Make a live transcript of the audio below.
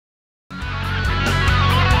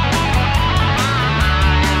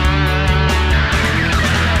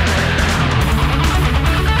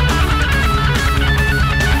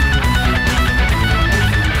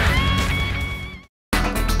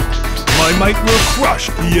will crush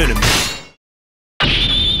the enemy.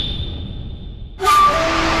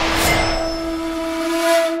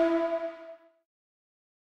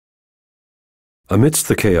 Amidst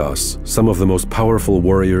the chaos, some of the most powerful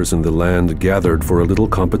warriors in the land gathered for a little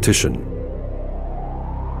competition.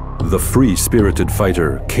 The free-spirited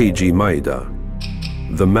fighter Keiji Maeda,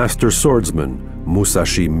 the master swordsman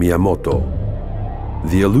Musashi Miyamoto,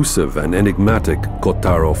 the elusive and enigmatic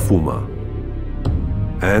Kotaro Fuma,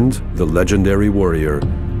 and the legendary warrior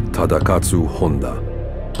Tadakatsu Honda.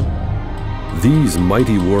 These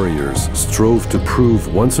mighty warriors strove to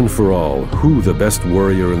prove once and for all who the best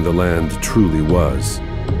warrior in the land truly was.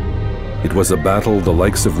 It was a battle the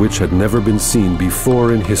likes of which had never been seen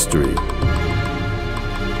before in history.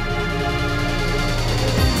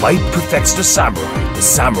 Might perfects the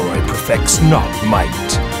samurai perfects not might.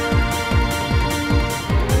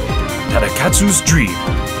 Tadakatsu's Dream,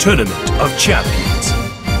 Tournament of Champions.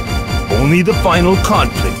 Only the final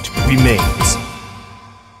conflict remains.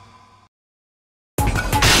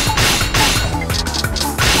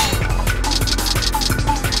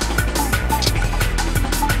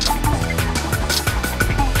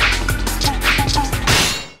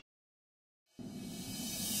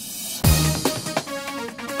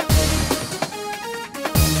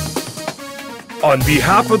 On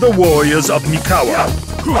behalf of the warriors of Mikawa,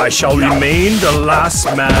 I shall remain the last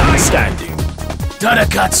man standing.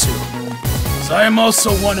 Tadakatsu, as I am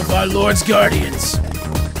also one of our Lord's guardians,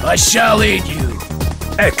 I shall aid you.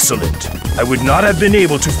 Excellent. I would not have been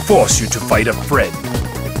able to force you to fight a friend.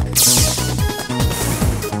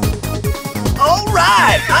 All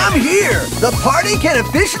right, I'm here. The party can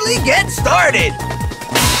officially get started.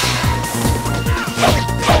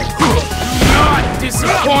 Do not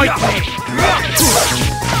disappoint me.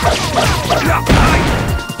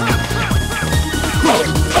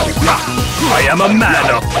 I am a man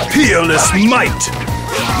of peerless might.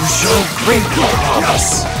 You show great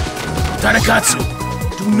promise. Tadakatsu,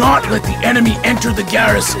 do not let the enemy enter the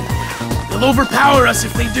garrison. They'll overpower us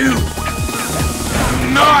if they do.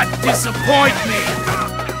 Do not disappoint me.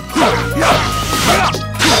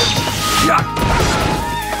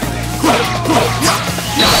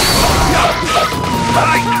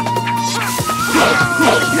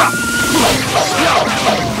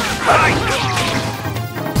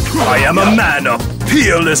 I am a man of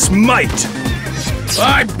peerless might.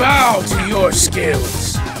 I bow to your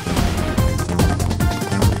skills.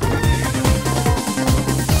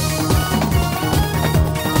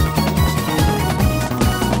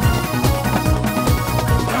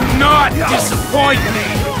 Do not disappoint me.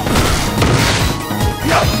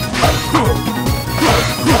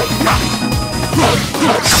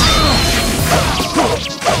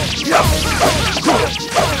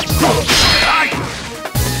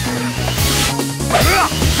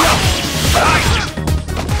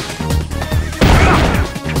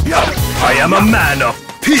 I am a man of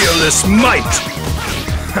peerless might.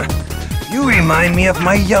 You remind me of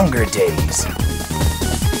my younger days.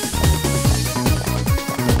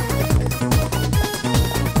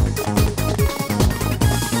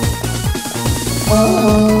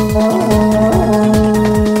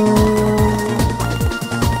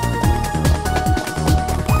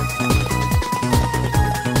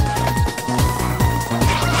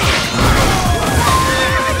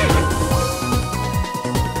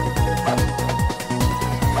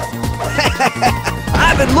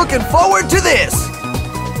 I've been looking forward to this!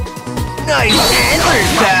 Nice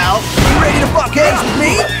answers, pal! You ready to buck heads with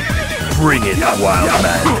me? Bring it, wild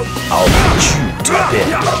man. I'll put you to bed.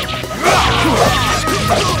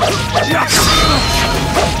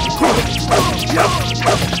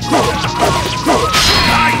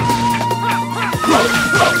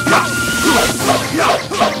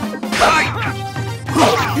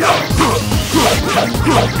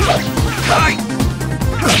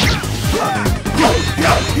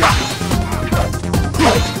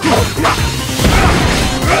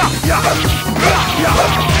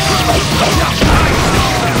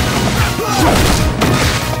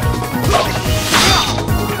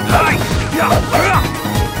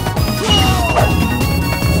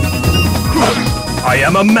 I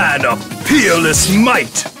am a man of peerless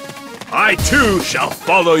might. I too shall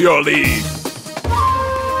follow your lead.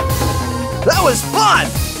 That was fun!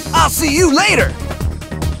 I'll see you later!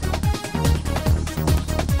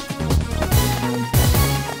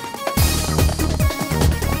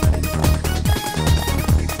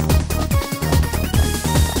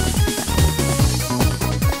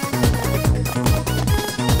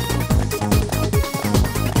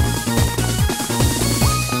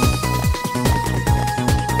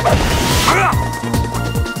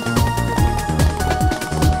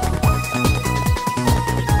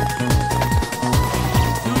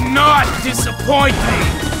 disappoint me!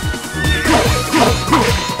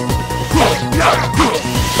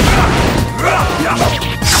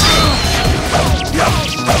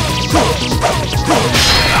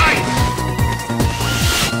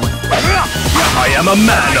 I am a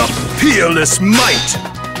man of peerless might!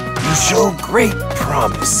 You show great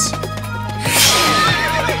promise.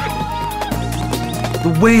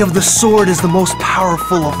 The way of the sword is the most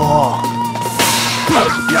powerful of all. Do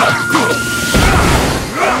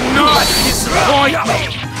not disappoint me!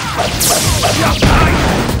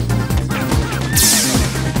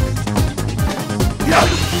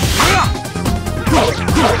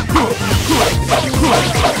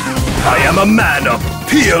 I am a man of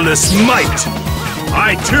peerless might!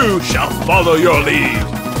 I too shall follow your lead!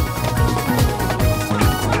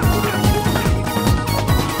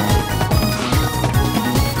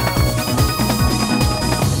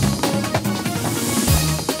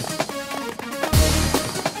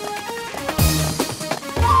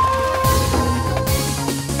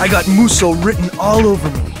 I got Muso written all over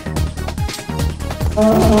me.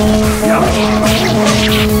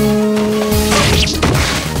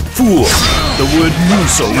 Fool! The word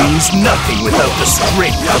Muso means nothing without the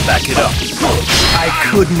strength to back it up. I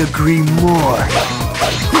couldn't agree more.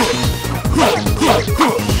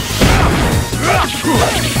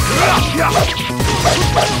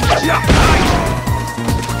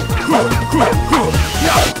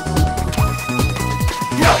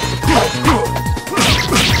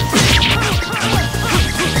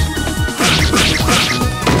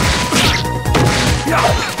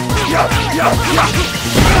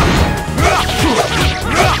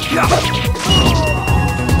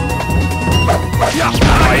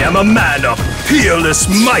 I am a man of peerless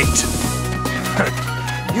might!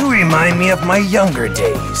 You remind me of my younger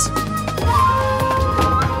days.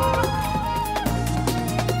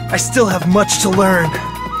 I still have much to learn.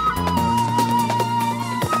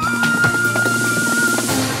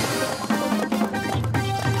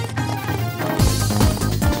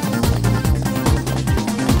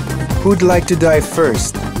 Who'd like to die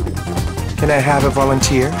first? Can I have a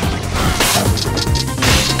volunteer?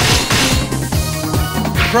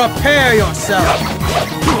 Prepare yourself!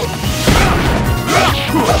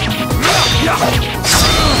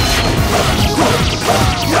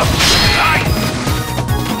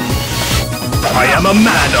 I am a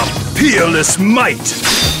man of peerless might!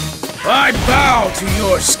 I bow to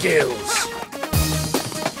your skills!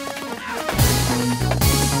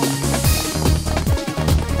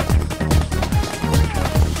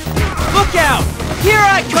 Look out! Here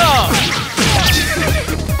I come!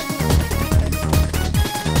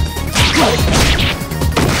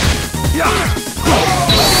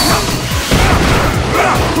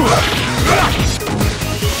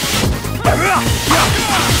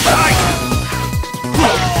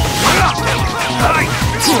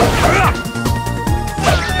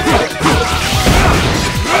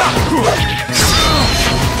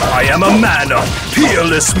 I am a man of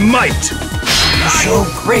peerless might! You show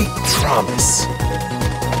great promise.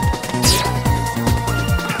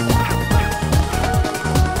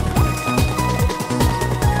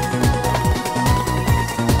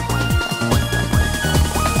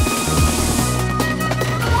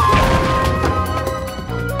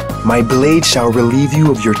 My blade shall relieve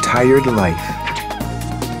you of your tired life.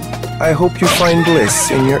 I hope you find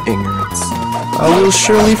bliss in your ignorance. I will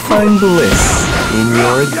surely find bliss in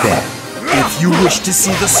your death. If you wish to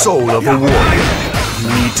see the soul of a warrior, you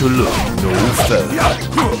need to look no further.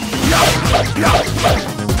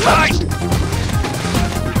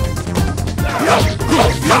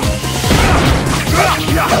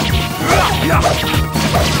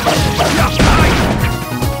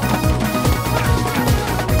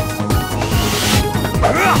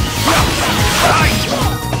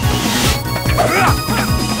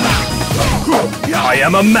 I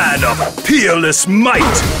am a man of peerless might!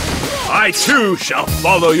 I too shall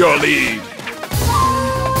follow your lead!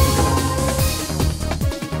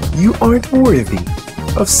 You aren't worthy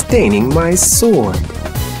of staining my sword.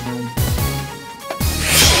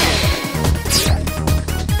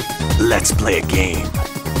 Let's play a game.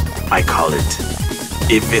 I call it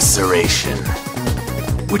evisceration.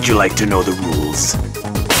 Would you like to know the rules?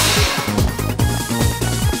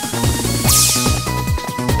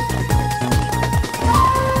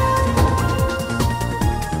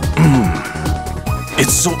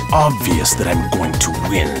 It's so obvious that I'm going to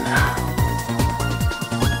win.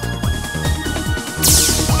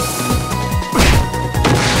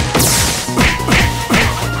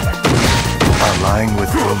 Allying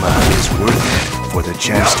with Roma is worth it for the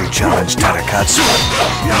chance to challenge Tadakatsu.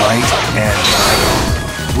 Might and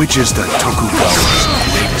might. Which is the Tokugawa's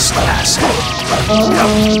greatest asset?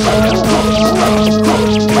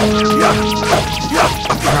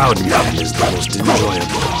 A proud man is the most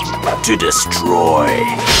enjoyable to destroy.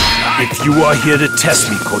 If you are here to test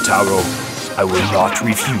me, Kotaro, I will not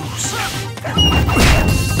refuse.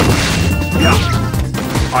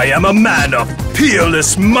 I am a man of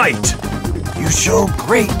peerless might. You show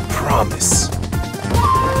great promise.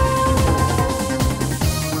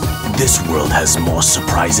 This world has more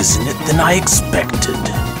surprises in it than I expected.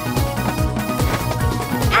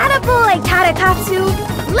 Attaboy, Tadakatsu!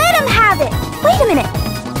 Let him have it! Wait a minute!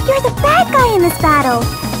 You're the bad guy in this battle!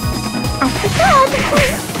 I forgot!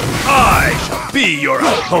 I shall be your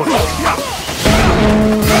opponent!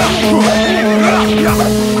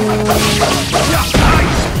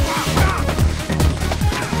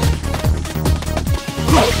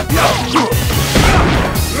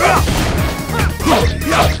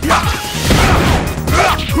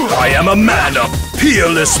 I am a man of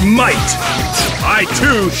peerless might! I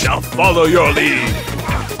too shall follow your lead!